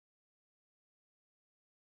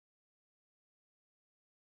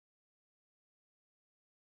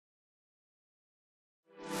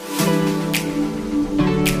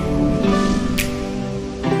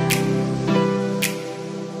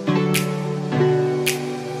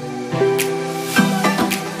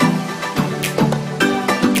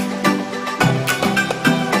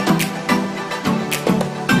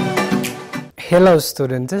Hello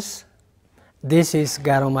students, this is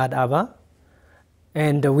Garomad Abba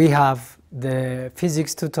and we have the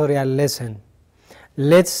physics tutorial lesson.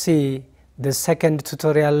 Let's see the second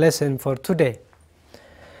tutorial lesson for today.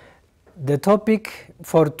 The topic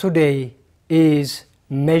for today is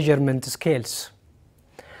measurement scales.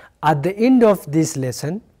 At the end of this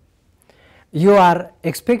lesson, you are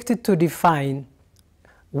expected to define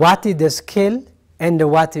what is the scale and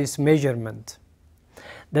what is measurement.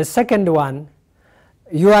 The second one,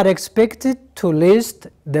 you are expected to list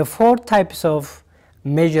the 4 types of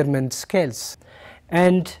measurement scales.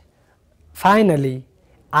 And finally,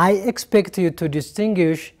 I expect you to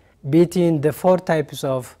distinguish between the 4 types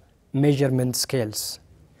of measurement scales.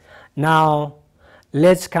 Now,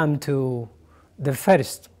 let's come to the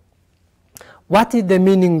first. What is the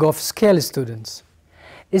meaning of scale, students?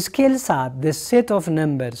 Scales are the set of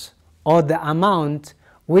numbers or the amount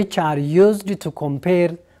which are used to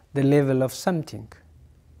compare the level of something.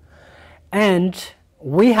 And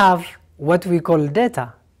we have what we call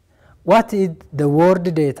data. What is the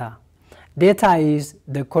word data? Data is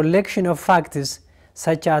the collection of factors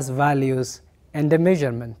such as values and the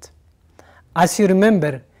measurement. As you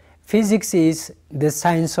remember, physics is the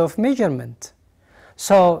science of measurement.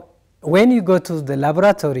 So when you go to the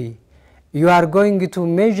laboratory, you are going to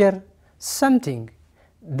measure something,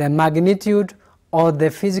 the magnitude or the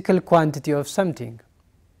physical quantity of something.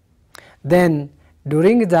 Then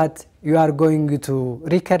during that, you are going to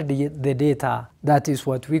record the data. That is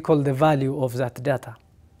what we call the value of that data.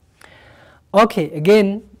 Okay,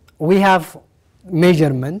 again, we have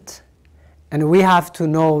measurement and we have to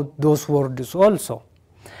know those words also.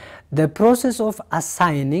 The process of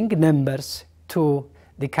assigning numbers to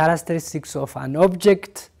the characteristics of an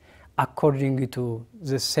object according to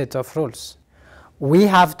the set of rules. We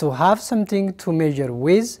have to have something to measure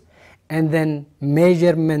with, and then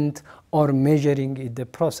measurement or measuring is the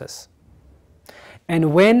process.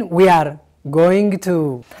 And when we are going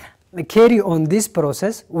to carry on this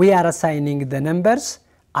process, we are assigning the numbers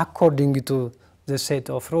according to the set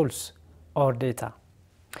of rules or data.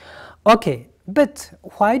 Okay, but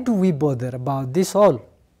why do we bother about this all?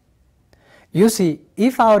 You see,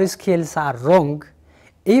 if our scales are wrong,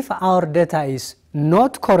 if our data is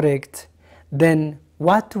not correct, then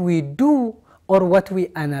what we do or what we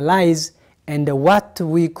analyze and what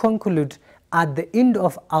we conclude at the end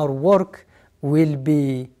of our work will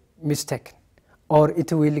be mistaken, or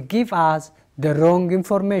it will give us the wrong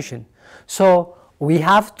information. So we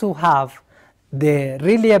have to have the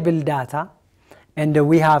reliable data and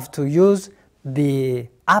we have to use the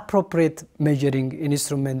appropriate measuring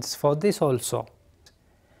instruments for this also.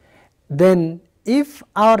 Then if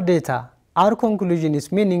our data, our conclusion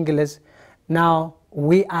is meaningless, now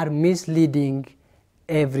we are misleading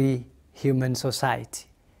every human society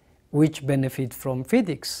which benefit from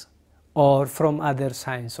physics or from other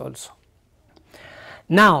science also.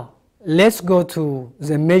 Now let's go to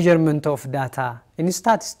the measurement of data in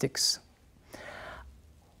statistics.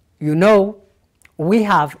 You know, we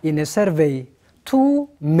have in a survey 2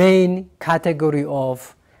 main categories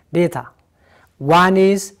of data. One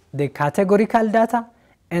is the categorical data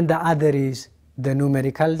and the other is the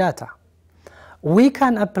numerical data. We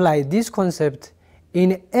can apply this concept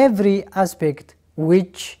in every aspect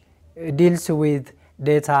which deals with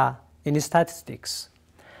data in statistics.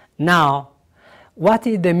 Now, what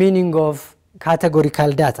is the meaning of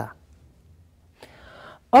categorical data?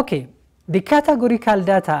 Okay, the categorical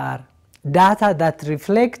data are data that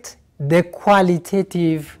reflect the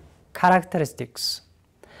qualitative characteristics.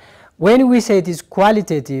 When we say it is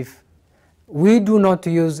qualitative, we do not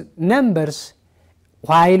use numbers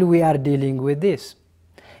while we are dealing with this.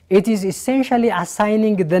 It is essentially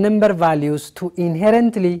assigning the number values to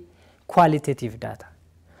inherently qualitative data.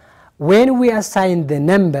 When we assign the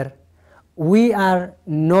number, we are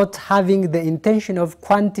not having the intention of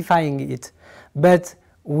quantifying it, but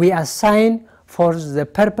we assign for the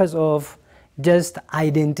purpose of just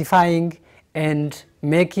identifying and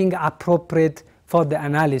making appropriate for the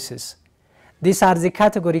analysis. These are the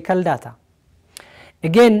categorical data.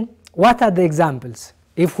 Again, what are the examples?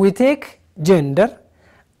 If we take gender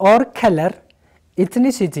or color,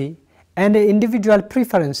 ethnicity, and individual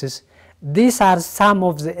preferences, these are some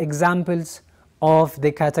of the examples of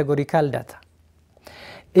the categorical data.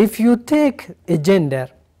 If you take a gender,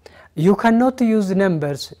 you cannot use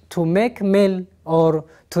numbers to make male or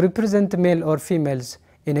to represent male or females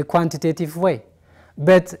in a quantitative way.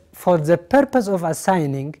 But for the purpose of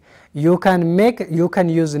assigning, you can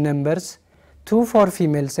use numbers 2 for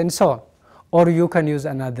females and so on, or you can use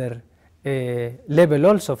another label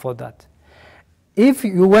also for that. If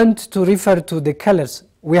you want to refer to the colors,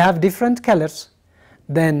 we have different colors,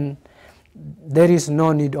 then there is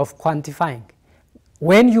no need of quantifying.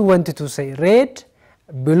 When you want to say red,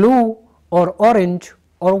 blue, or orange,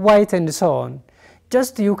 or white, and so on,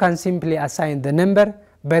 just you can simply assign the number,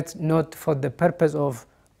 but not for the purpose of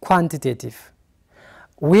quantitative.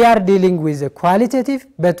 We are dealing with the qualitative,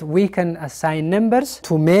 but we can assign numbers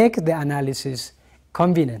to make the analysis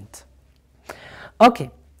convenient.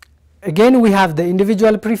 Okay, again we have the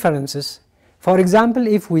individual preferences. For example,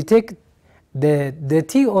 if we take the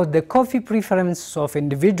tea or the coffee preferences of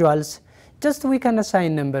individuals, just we can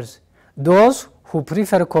assign numbers. Those who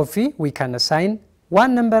prefer coffee, we can assign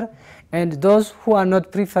one number, and those who are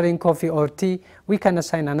not preferring coffee or tea, we can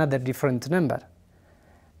assign another different number.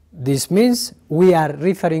 This means we are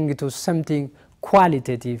referring to something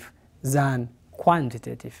qualitative than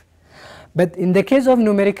quantitative. But in the case of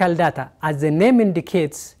numerical data, as the name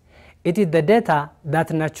indicates, it is the data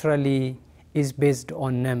that naturally is based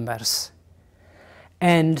on numbers.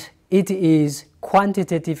 And it is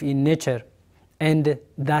quantitative in nature, and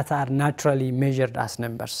that are naturally measured as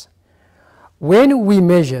numbers. When we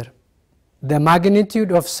measure the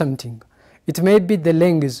magnitude of something, it may be the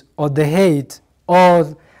length or the height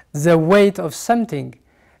or the weight of something,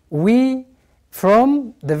 we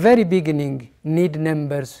from the very beginning need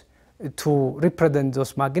numbers to represent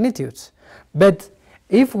those magnitudes. But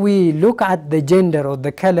if we look at the gender or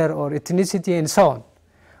the color or ethnicity and so on,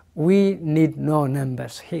 we need no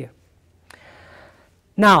numbers here.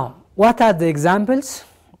 Now, what are the examples?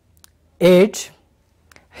 Age,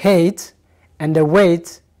 height, and the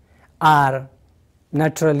weight are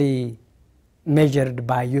naturally measured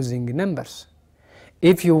by using numbers.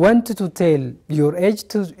 If you want to tell your age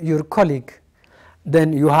to your colleague,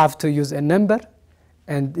 then you have to use a number,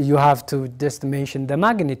 and you have to just mention the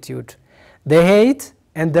magnitude. The height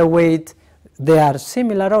and the weight, they are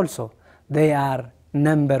similar also. They are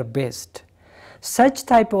number based. Such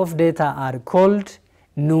type of data are called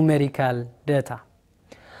numerical data.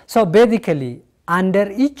 So basically,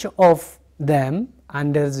 under each of them,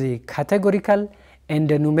 under the categorical and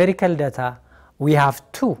the numerical data, we have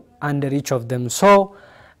two under each of them. So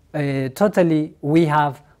totally we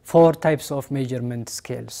have 4 types of measurement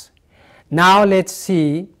scales. Now let's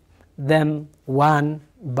see them one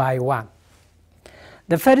by one.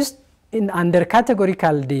 The first, under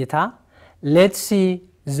categorical data, let's see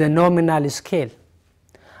the nominal scale.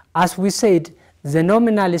 As we said, the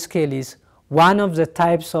nominal scale is one of the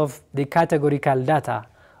types of the categorical data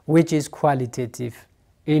which is qualitative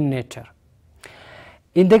in nature.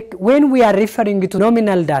 When we are referring to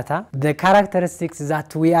nominal data, the characteristics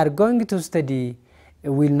that we are going to study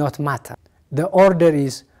will not matter. The order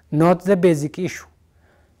is not the basic issue.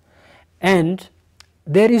 And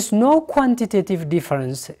there is no quantitative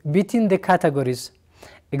difference between the categories.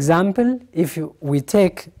 Example, if we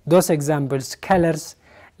take those examples, colors,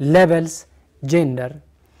 levels, gender,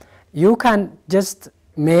 you can just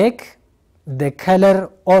make the color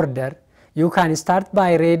order. You can start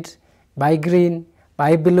by red, by green,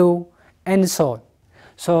 by blue, and so on.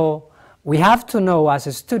 So we have to know as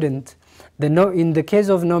a student, in the case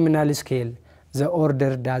of nominal scale, the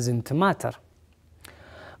order doesn't matter.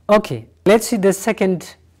 Okay, let's see the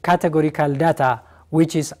second categorical data,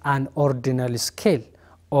 which is an ordinal scale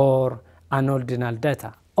or an ordinal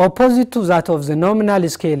data. Opposite to that of the nominal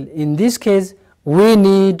scale, in this case, we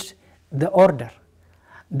need the order.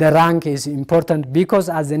 The rank is important because,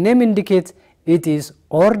 as the name indicates, it is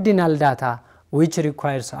ordinal data which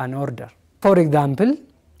requires an order. For example,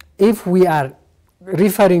 if we are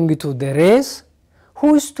referring to the race,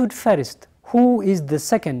 who stood first, who is the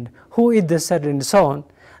second, who is the third, and so on,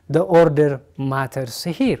 the order matters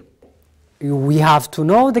here. We have to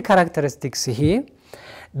know the characteristics here.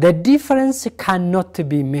 The difference cannot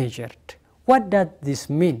be measured. What does this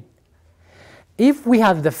mean? If we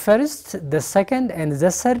have the first, the second, and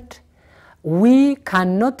the third, we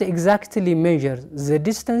cannot exactly measure the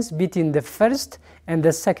distance between the first and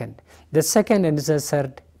the second and the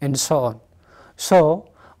third, and so on. So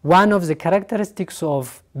one of the characteristics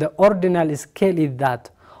of the ordinal scale is that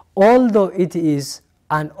although it is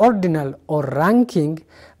an ordinal or ranking,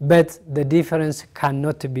 but the difference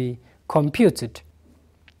cannot be computed.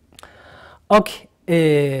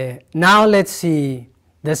 Okay, now let's see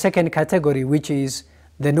the second category, which is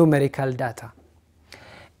the numerical data.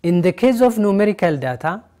 In the case of numerical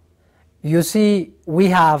data, you see we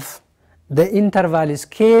have the interval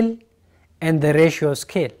scale and the ratio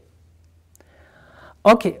scale.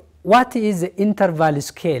 Okay, what is the interval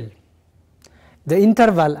scale? The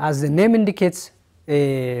interval, as the name indicates,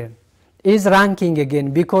 is ranking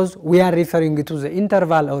again because we are referring to the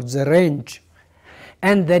interval or the range,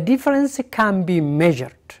 and the difference can be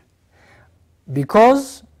measured.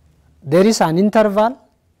 because there is an interval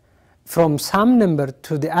from some number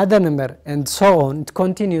to the other number and so on, it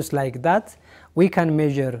continues like that, we can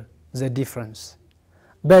measure the difference.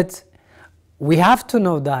 But we have to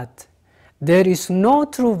know that there is no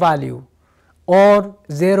true value, or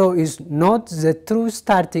 0 is not the true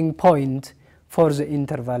starting point for the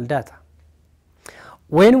interval data.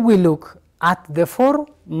 When we look at the 4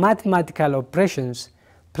 mathematical operations,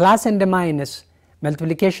 plus and minus,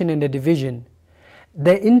 multiplication and division,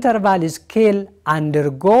 the interval scale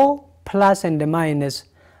undergo plus and minus,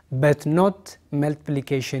 but not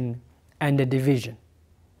multiplication and division.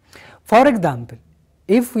 For example,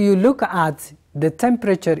 if you look at the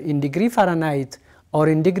temperature in degree Fahrenheit or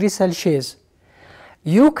in degree Celsius,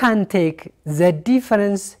 you can take the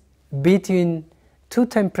difference between 2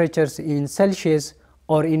 temperatures in Celsius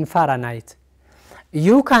or in Fahrenheit.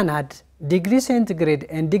 You can add degree centigrade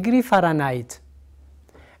and degree Fahrenheit.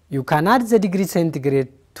 You can add the degree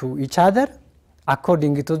centigrade to each other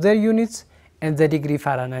according to their units and the degree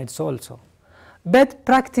Fahrenheit also. But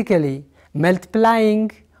practically,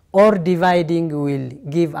 multiplying or dividing will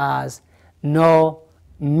give us no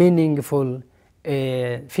meaningful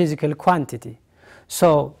physical quantity.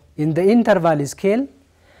 So in the interval scale,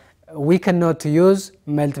 we cannot use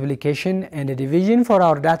multiplication and division for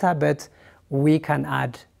our data, but we can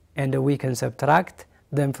add and we can subtract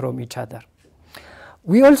them from each other.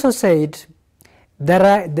 We also said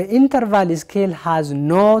that the interval scale has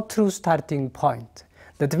no true starting point.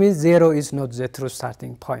 That means 0 is not the true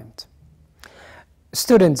starting point.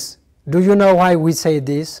 Students, do you know why we say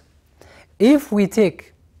this? If we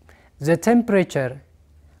take the temperature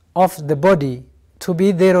of the body to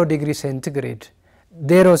be 0 degrees centigrade,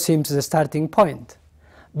 0 seems the starting point.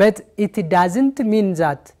 But it doesn't mean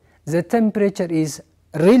that the temperature is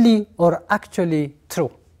really or actually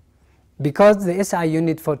true, because the SI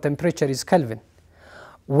unit for temperature is Kelvin.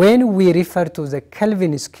 When we refer to the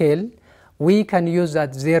Kelvin scale, we can use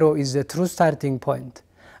that 0 is the true starting point.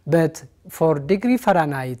 But for degree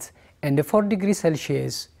Fahrenheit and for degree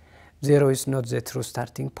Celsius, 0 is not the true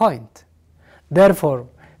starting point. Therefore,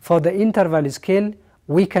 for the interval scale,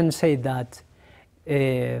 we can say that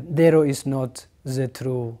 0 is not the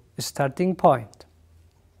true starting point.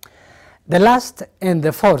 The last and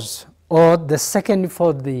the fourth, or the second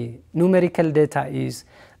for the numerical data, is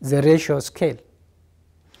the ratio scale.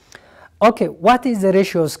 Okay, what is the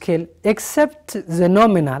ratio scale? Except the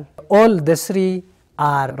nominal, all the 3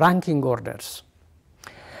 are ranking orders.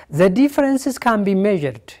 The differences can be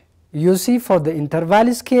measured. You see, for the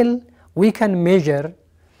interval scale, we can measure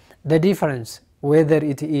the difference. Whether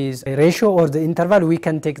it is a ratio or the interval, we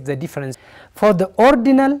can take the difference. For the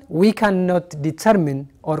ordinal, we cannot determine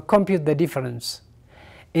or compute the difference.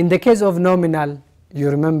 In the case of nominal, you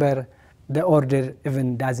remember the order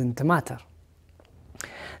even doesn't matter.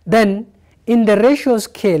 Then, in the ratio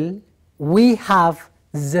scale, we have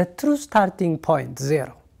the true starting point,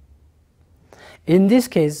 0. In this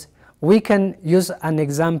case, we can use an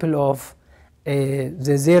example of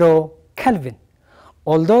the 0 Kelvin.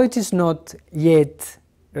 Although it is not yet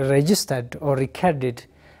registered or recorded,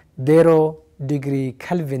 0 degree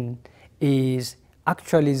Kelvin is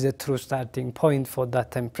actually the true starting point for that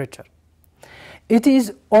temperature. It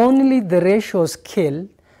is only the ratio scale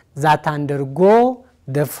that undergo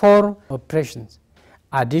the 4 operations: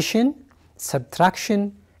 addition,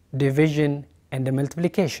 subtraction, division, and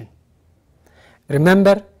multiplication.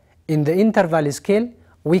 Remember, in the interval scale,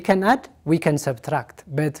 we can add, we can subtract,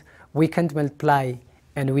 but we can't multiply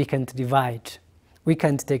and we can't divide. We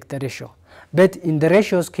can't take the ratio. But in the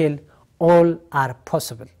ratio scale, all are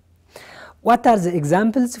possible. What are the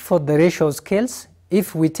examples for the ratio scales?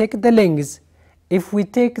 If we take the length, if we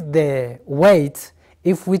take the weight,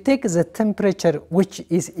 if we take the temperature which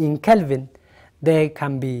is in Kelvin, there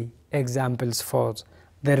can be examples for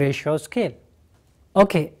the ratio scale.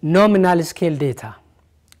 Okay, nominal scale data.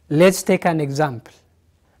 Let's take an example.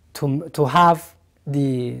 To have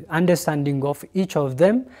the understanding of each of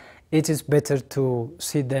them, it is better to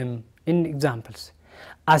see them in examples.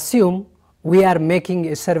 Assume we are making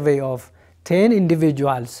a survey of 10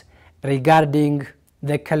 individuals regarding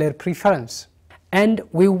the color preference, and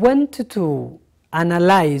we want to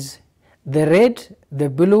analyze the red, the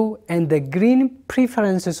blue, and the green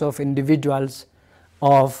preferences of individuals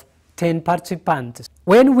of 10 participants.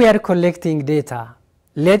 When we are collecting data,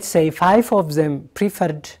 let's say 5 of them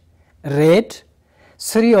preferred red,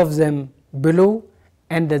 3 of them blue,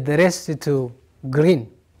 and the rest to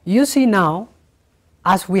green. You see now,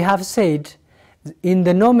 as we have said, in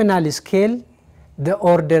the nominal scale, the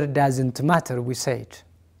order doesn't matter, we said.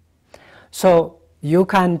 So you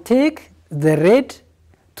can take the red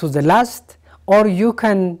to the last, or you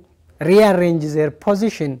can rearrange their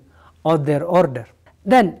position or their order.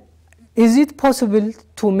 Then, is it possible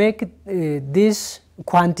to make this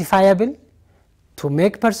quantifiable, to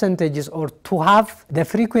make percentages, or to have the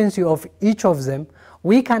frequency of each of them?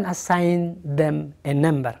 We can assign them a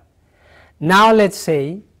number. Now let's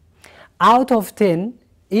say out of 10,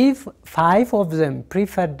 if 5 of them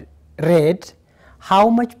preferred red, how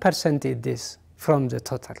much percent is this from the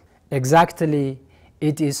total? Exactly,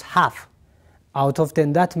 it is half out of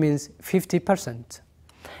 10. That means 50%.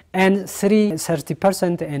 And 3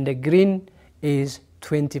 30%, and the green is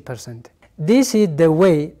 20%. This is the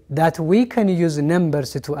way that we can use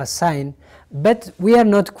numbers to assign, but we are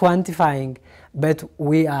not quantifying, but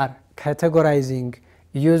we are categorizing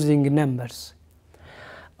using numbers.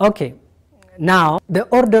 Okay, now the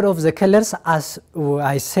order of the colors, as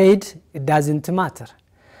I said, it doesn't matter.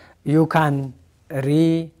 You can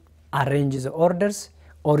rearrange the orders,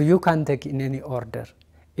 or you can take in any order.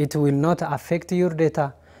 It will not affect your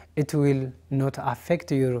data. It will not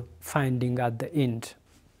affect your finding at the end.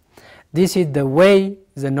 This is the way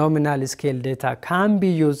the nominal scale data can be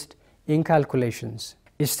used in calculations.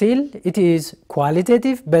 Still, it is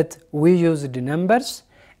qualitative, but we use the numbers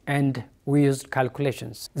and we use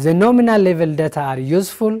calculations. The nominal level data are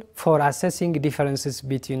useful for assessing differences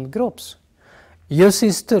between groups. You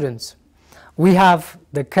see, students, we have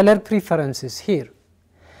the color preferences here.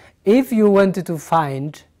 If you wanted to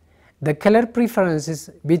find the color preferences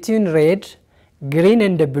between red, green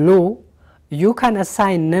and blue, you can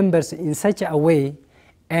assign numbers in such a way,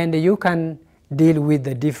 and you can deal with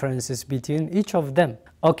the differences between each of them.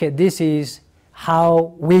 Okay, this is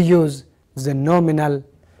how we use the nominal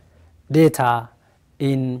data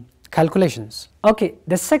in calculations. Okay,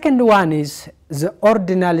 the second one is the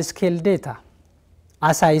ordinal scale data.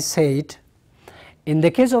 As I said, in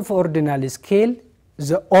the case of ordinal scale,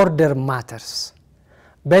 the order matters.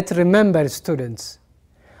 But remember, students,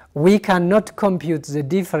 we cannot compute the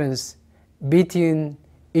difference between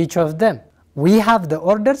each of them. We have the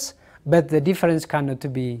orders, but the difference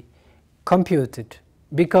cannot be computed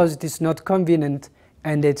because it is not convenient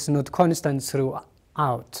and it's not constant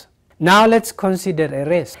throughout. Now let's consider a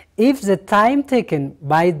race. If the time taken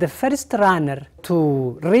by the first runner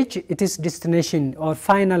to reach its destination or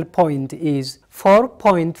final point is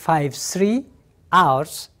 4.53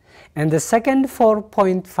 hours, and the second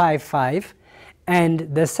 4.55,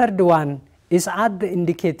 and the third one is at the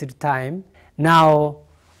indicated time, now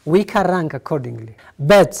we can rank accordingly.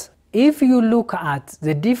 But if you look at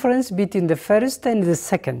the difference between the first and the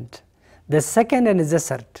second and the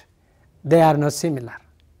third, they are not similar.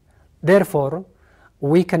 Therefore,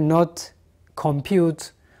 we cannot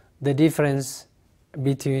compute the difference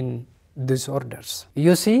between these orders.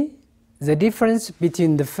 You see, the difference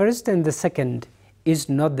between the first and the second is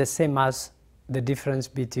not the same as the difference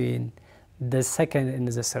between the second and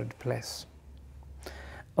the third place.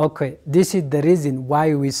 Okay, this is the reason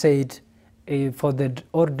why we said for the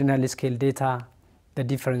ordinal scale data, the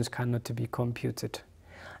difference cannot be computed.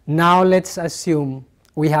 Now let's assume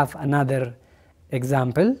we have another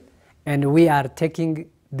example, and we are taking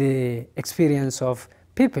the experience of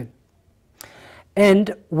people.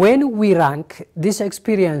 And when we rank these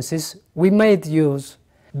experiences, we might use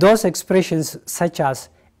those expressions such as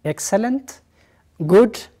excellent,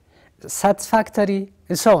 good, satisfactory,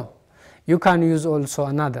 and so on. You can use also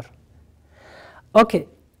another. Okay,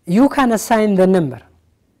 you can assign the number.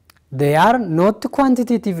 They are not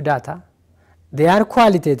quantitative data, they are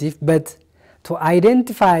qualitative, but to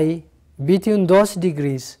identify between those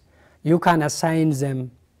degrees, you can assign them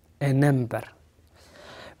a number.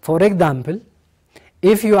 For example,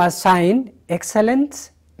 if you assign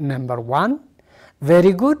excellent number 1,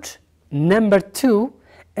 very good number 2,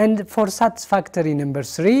 and for satisfactory number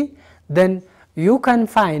 3, then you can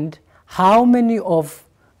find how many of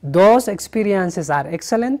those experiences are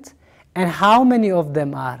excellent and how many of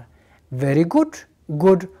them are very good,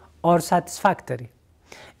 good, or satisfactory.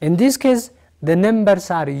 In this case, the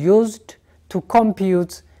numbers are used to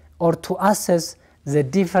compute or to assess the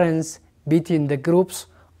difference between the groups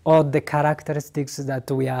or the characteristics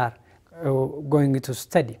that we are going to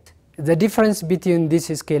study. The difference between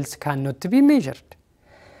these scales cannot be measured.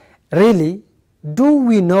 Really, do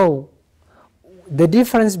we know the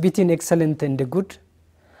difference between excellent and good?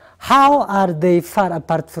 How are they far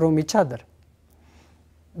apart from each other?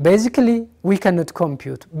 Basically, we cannot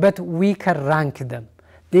compute, but we can rank them.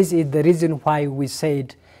 This is the reason why we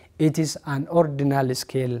said it is an ordinal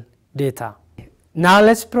scale data. Now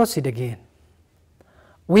let's proceed again.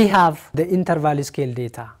 We have the interval scale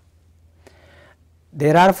data.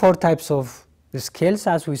 There are 4 types of scales,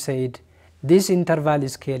 as we said, this interval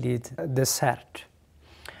scale is the third.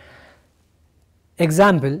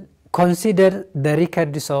 Example, consider the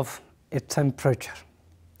records of a temperature.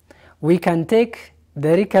 We can take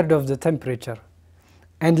the record of the temperature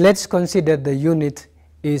and let's consider the unit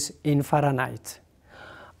is in Fahrenheit.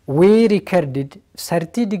 We recorded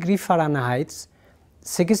 30 degree Fahrenheit,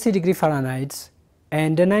 60 degree Fahrenheit,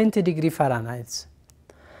 and 90 degree Fahrenheit.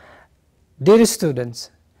 Dear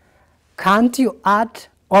students, can't you add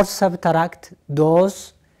or subtract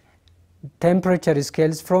those temperature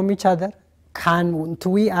scales from each other? Can't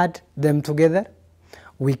we add them together?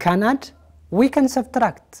 We can add, we can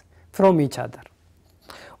subtract from each other.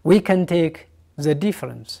 We can take the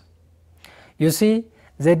difference. You see,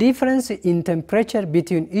 the difference in temperature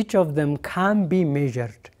between each of them can be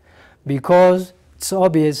measured because it's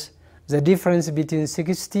obvious the difference between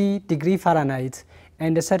 60 degree Fahrenheit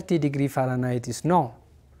and 30 degree Fahrenheit is known.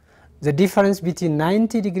 The difference between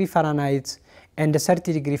 90 degree Fahrenheit and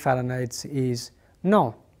 30 degree Fahrenheit is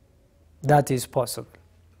known. That is possible.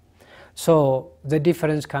 So the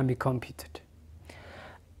difference can be computed.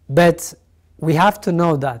 But we have to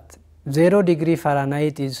know that 0 degree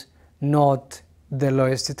Fahrenheit is not the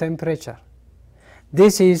lowest temperature.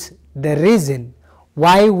 This is the reason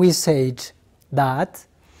why we said that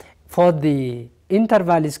for the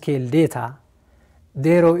interval scale data,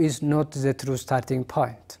 0 is not the true starting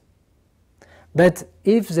point. But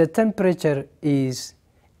if the temperature is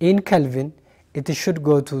in Kelvin, it should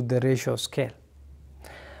go to the ratio scale.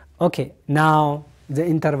 Okay, now the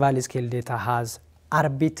interval scale data has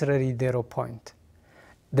arbitrary 0 point.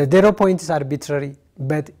 The 0 point is arbitrary,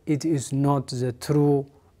 but it is not the true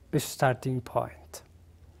starting point.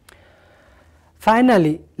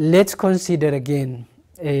 Finally, let's consider again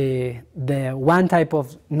the one type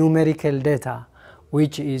of numerical data,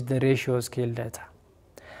 which is the ratio scale data.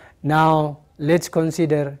 Now, let's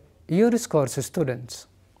consider your scores, students.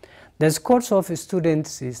 The scores of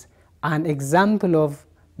students is an example of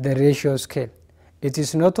the ratio scale. It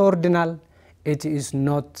is not ordinal, it is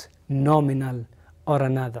not nominal or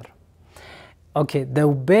another. Okay, the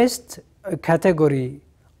best category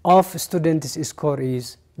of students' score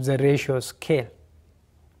is the ratio scale.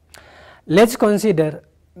 Let's consider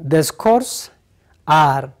the scores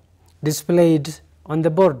are displayed on the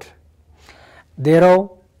board.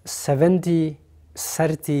 0, 70,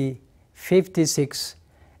 30, 56,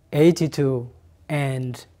 82,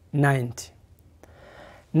 and 90.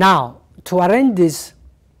 Now, to arrange this,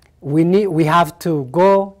 we have to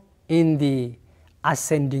go in the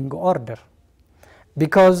ascending order,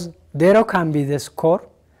 because 0 can be the score,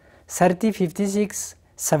 30, 56,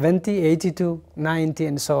 70, 82, 90,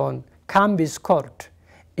 and so on can be scored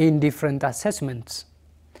in different assessments.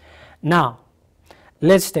 Now,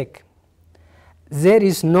 let's take, there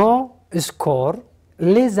is no score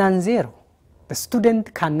less than 0. The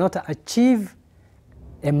student cannot achieve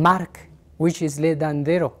a mark which is less than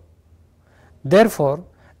 0. Therefore,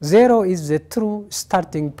 0 is the true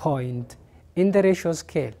starting point in the ratio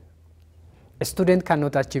scale. A student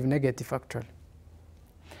cannot achieve negative actually.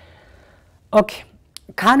 Okay,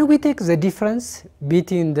 can we take the difference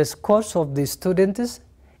between the scores of the students?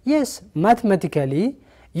 Yes, mathematically,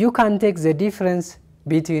 you can take the difference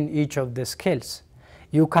between each of the scales.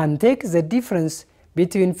 You can take the difference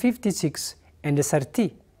between 56 and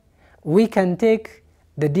 30. We can take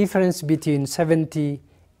the difference between 70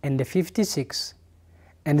 and 56.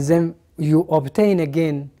 And then you obtain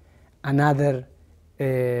again another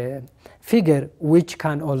figure which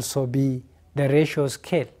can also be the ratio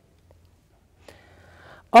scale.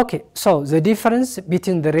 Okay, so the difference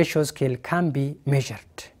between the ratio scale can be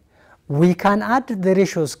measured. We can add the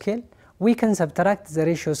ratio scale, we can subtract the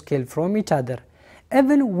ratio scale from each other,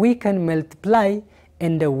 even we can multiply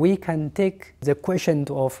and we can take the quotient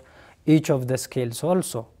of each of the scales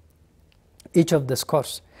also, each of the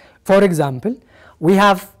scores. For example, we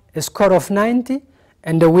have a score of 90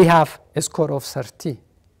 and we have a score of 30.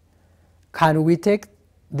 Can we take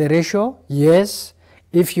the ratio? Yes.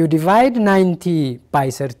 If you divide 90 by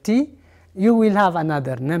 30, you will have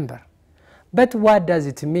another number. But what does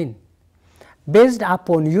it mean? Based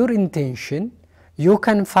upon your intention, you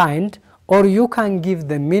can find or you can give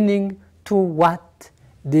the meaning to what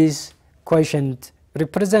this quotient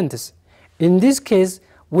represents. In this case,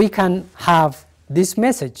 we can have this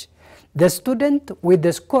message. The student with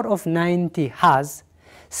the score of 90 has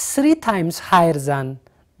 3 times higher than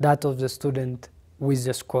that of the student with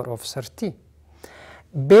the score of 30.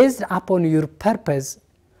 Based upon your purpose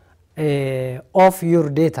of your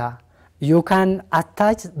data, you can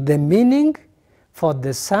attach the meaning for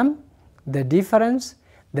the sum, the difference,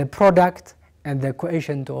 the product, and the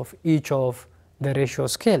quotient of each of the ratio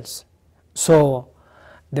scales. So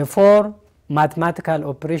the 4 mathematical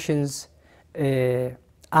operations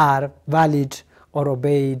are valid or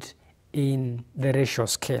obeyed in the ratio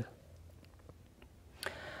scale.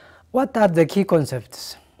 What are the key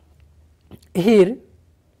concepts? Here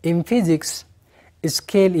in physics, a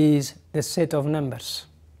scale is the set of numbers,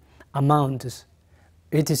 amounts,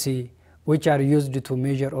 etc., which are used to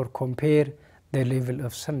measure or compare the level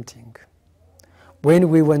of something. When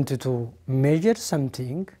we want to measure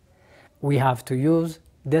something, we have to use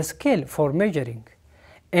the scale for measuring,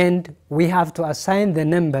 and we have to assign the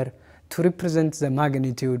number to represent the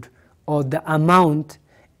magnitude or the amount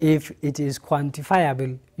if it is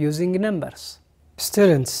quantifiable using numbers.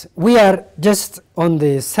 Students, we are just on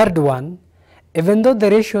the third one. Even though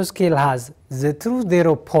the ratio scale has the true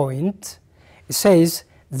 0 point, it says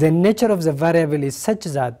the nature of the variable is such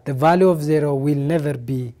that the value of 0 will never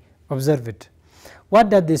be observed. What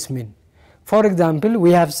does this mean? For example,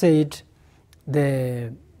 we have said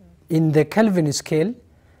in the Kelvin scale,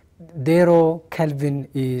 0 Kelvin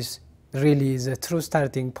is really the true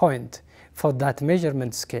starting point for that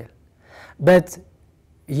measurement scale. But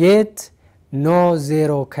yet, no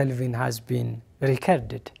 0 Kelvin has been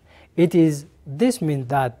recorded. This means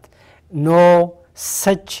that no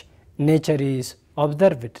such nature is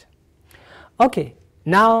observed. Okay,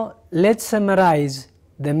 now let's summarize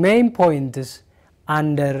the main points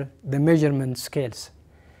under the measurement scales.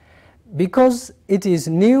 Because it is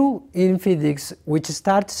new in physics, which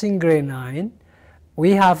starts in grade 9,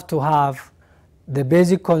 we have to have the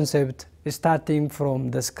basic concept starting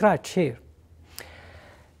from the scratch here.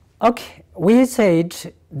 Okay, we said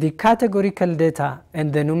the categorical data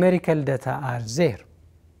and the numerical data are there.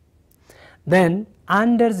 Then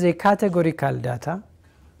under the categorical data,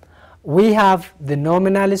 we have the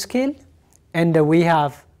nominal scale and we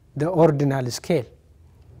have the ordinal scale.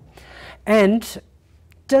 And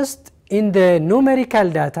just in the numerical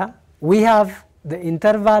data, we have the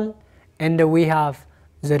interval and we have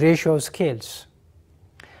the ratio scales.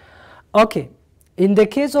 Okay, in the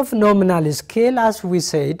case of nominal scale, as we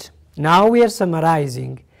said, now we are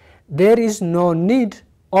summarizing, there is no need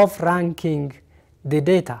of ranking the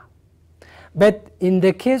data. But in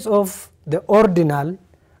the case of the ordinal,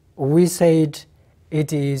 we said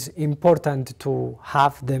it is important to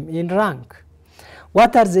have them in rank.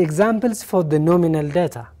 What are the examples for the nominal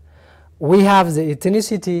data? We have the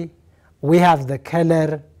ethnicity, we have the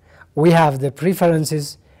color, we have the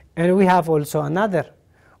preferences, and we have also another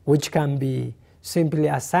which can be simply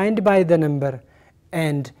assigned by the number,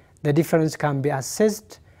 and the difference can be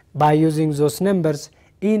assessed by using those numbers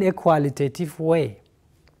in a qualitative way.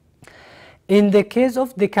 In the case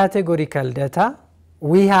of the categorical data,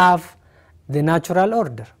 we have the natural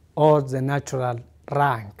order or the natural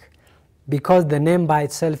rank, because the name by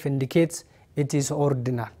itself indicates it is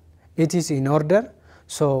ordinal. It is in order,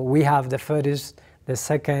 so we have the first, the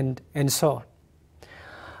second, and so on.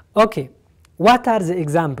 Okay, what are the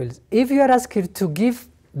examples? If you are asked to give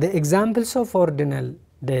the examples of ordinal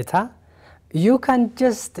data, you can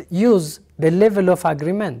just use the level of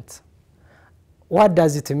agreement. What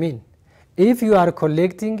does it mean? If you are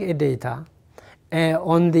collecting a data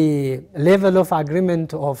on the level of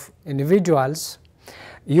agreement of individuals,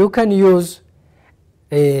 you can use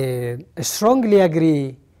strongly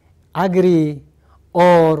agree,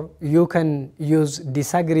 or you can use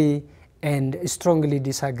disagree and strongly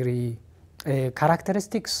disagree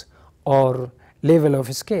characteristics or level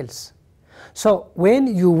of scales. So when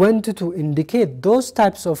you want to indicate those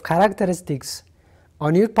types of characteristics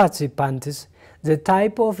on your participants, the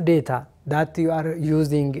type of data that you are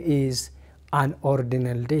using is an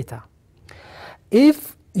ordinal data.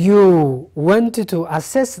 If you want to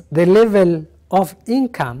assess the level of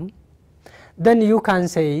income, then you can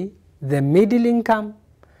say the middle income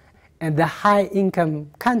and the high income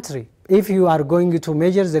country. If you are going to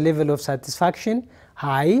measure the level of satisfaction,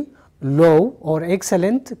 high, low, or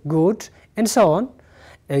excellent, good, and so on,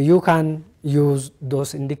 you can use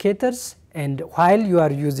those indicators, and while you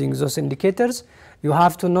are using those indicators, you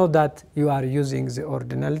have to know that you are using the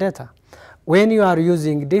ordinal data. When you are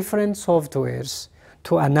using different softwares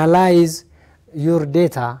to analyze your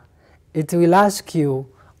data, it will ask you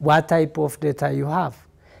what type of data you have.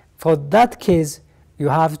 For that case, you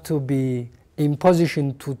have to be in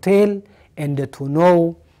position to tell and to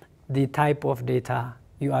know the type of data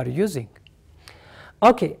you are using.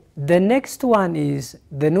 Okay, the next one is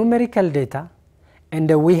the numerical data, and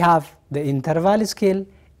we have the interval scale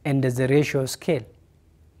and the ratio scale.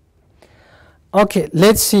 Okay,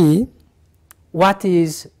 let's see what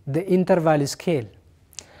is the interval scale.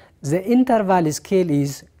 The interval scale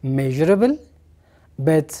is measurable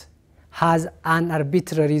but has an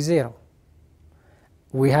arbitrary zero.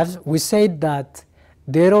 we said that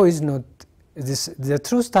 0 is not the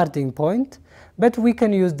true starting point, but we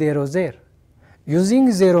can use 0 there.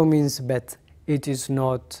 Using 0 means but it is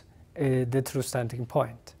not the true starting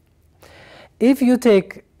point. If you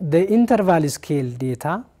take the interval scale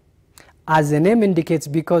data, as the name indicates,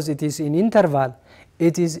 because it is in interval,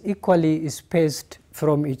 it is equally spaced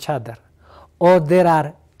from each other, or there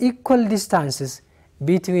are equal distances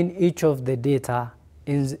between each of the data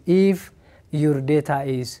if your data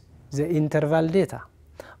is the interval data,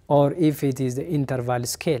 or if it is the interval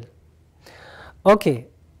scale. Okay,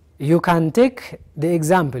 you can take the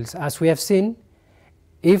examples as we have seen.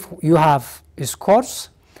 If you have scores,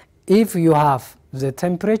 if you have the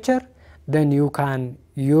temperature, then you can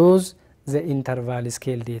use the interval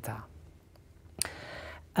scale data.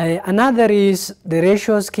 Another is the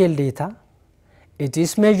ratio scale data. It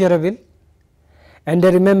is measurable, and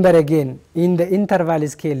remember again, in the interval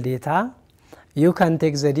scale data you can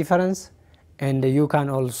take the difference and you can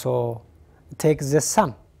also take the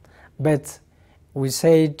sum, but we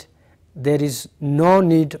said there is no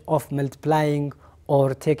need of multiplying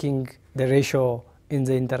or taking the ratio in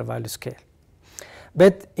the interval scale.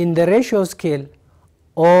 But in the ratio scale,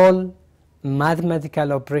 all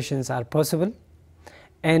mathematical operations are possible,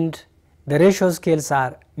 and the ratio scales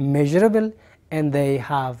are measurable, and they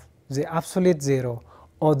have the absolute 0,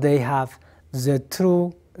 or they have the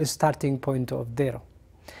true starting point of 0.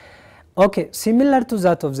 Okay, similar to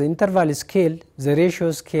that of the interval scale, the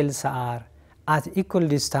ratio scales are at equal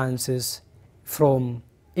distances from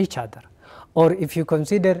each other, or if you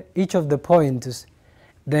consider each of the points,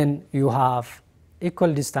 then you have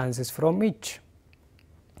equal distances from each.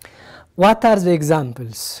 What are the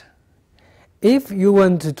examples? If you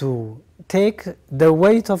want to take the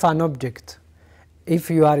weight of an object, if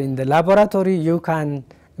you are in the laboratory, you can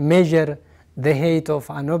measure the height of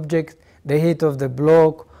an object, the height of the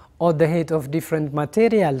block, or the height of different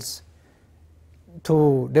materials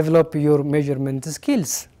to develop your measurement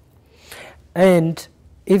skills. And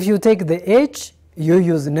if you take the age, you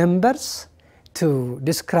use numbers to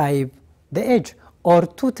describe the age or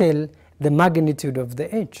to tell the magnitude of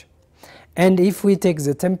the age. And if we take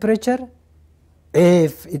the temperature,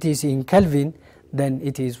 if it is in Kelvin, then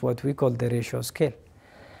it is what we call the ratio scale.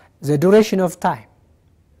 The duration of time.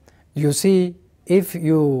 You see, if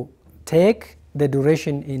you take the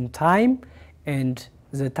duration in time, and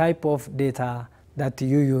the type of data that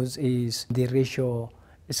you use is the ratio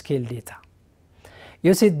scale data.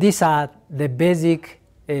 You see, these are the basic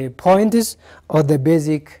points or the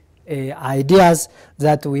basic ideas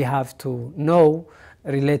that we have to know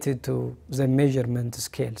related to the measurement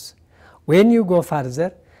scales. When you go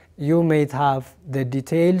further, you might have the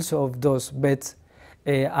details of those, but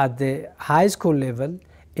at the high school level,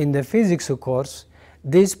 in the physics course,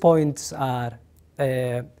 these points are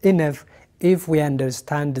enough if we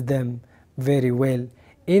understand them very well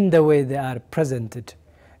in the way they are presented.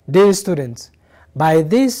 Dear students, by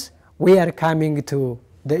this we are coming to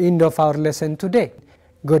the end of our lesson today.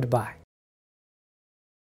 Goodbye.